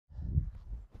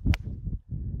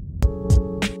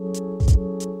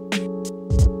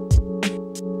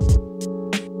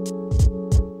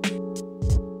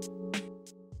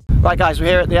Right guys, we're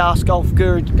here at the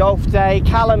AskGolfGuru Golf Day.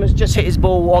 Callum has just hit his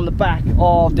ball on the back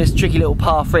of this tricky little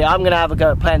par 3. I'm going to have a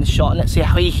go at playing the shot and let's see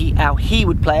how he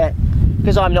would play it.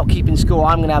 Because I'm not keeping score,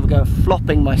 I'm going to have a go at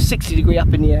flopping my 60 degree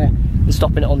up in the air and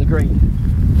stopping it on the green.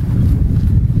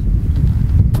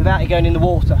 Without it going in the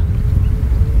water.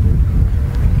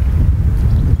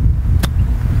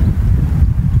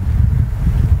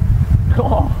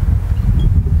 Oh.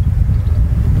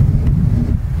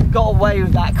 Got away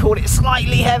with that, caught it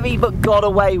slightly heavy but got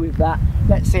away with that.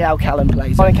 Let's see how Callum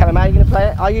plays. Right, Callum, how are you going to play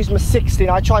it? I used my 16,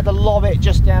 I tried to lob it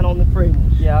just down on the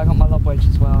fringe. Yeah, I got my lob wedge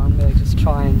as well. I'm going to just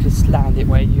try and just land it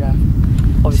where you have.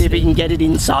 Obviously. See if he can get it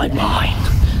inside mine.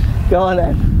 Go on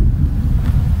then.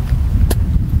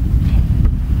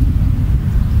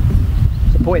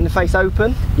 So pointing the face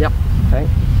open? Yep. Okay.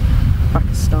 Back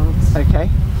of stance. Okay.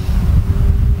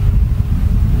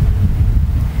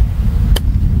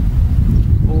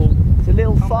 It's a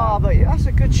little far, but that's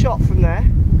a good shot from there.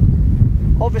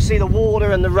 Obviously the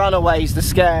water and the runaway's the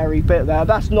scary bit there.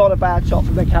 That's not a bad shot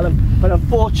from there, Callum, but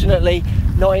unfortunately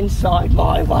not inside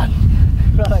my one.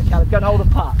 Right, Callum, go and hold a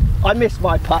putt. I missed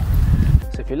my putt.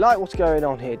 So if you like what's going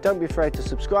on here, don't be afraid to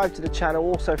subscribe to the channel.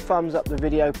 Also thumbs up the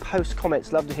video, post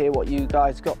comments. Love to hear what you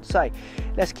guys got to say.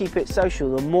 Let's keep it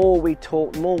social. The more we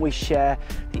talk, the more we share,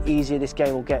 the easier this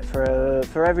game will get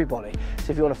for everybody.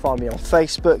 So if you want to find me on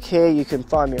Facebook here, you can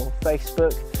find me on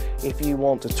Facebook. If you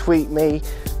want to tweet me,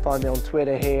 find me on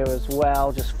Twitter here as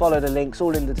well. Just follow the links,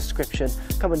 all in the description.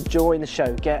 Come and join the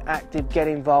show. Get active, get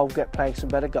involved, get playing some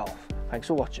better golf. Thanks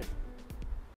for watching.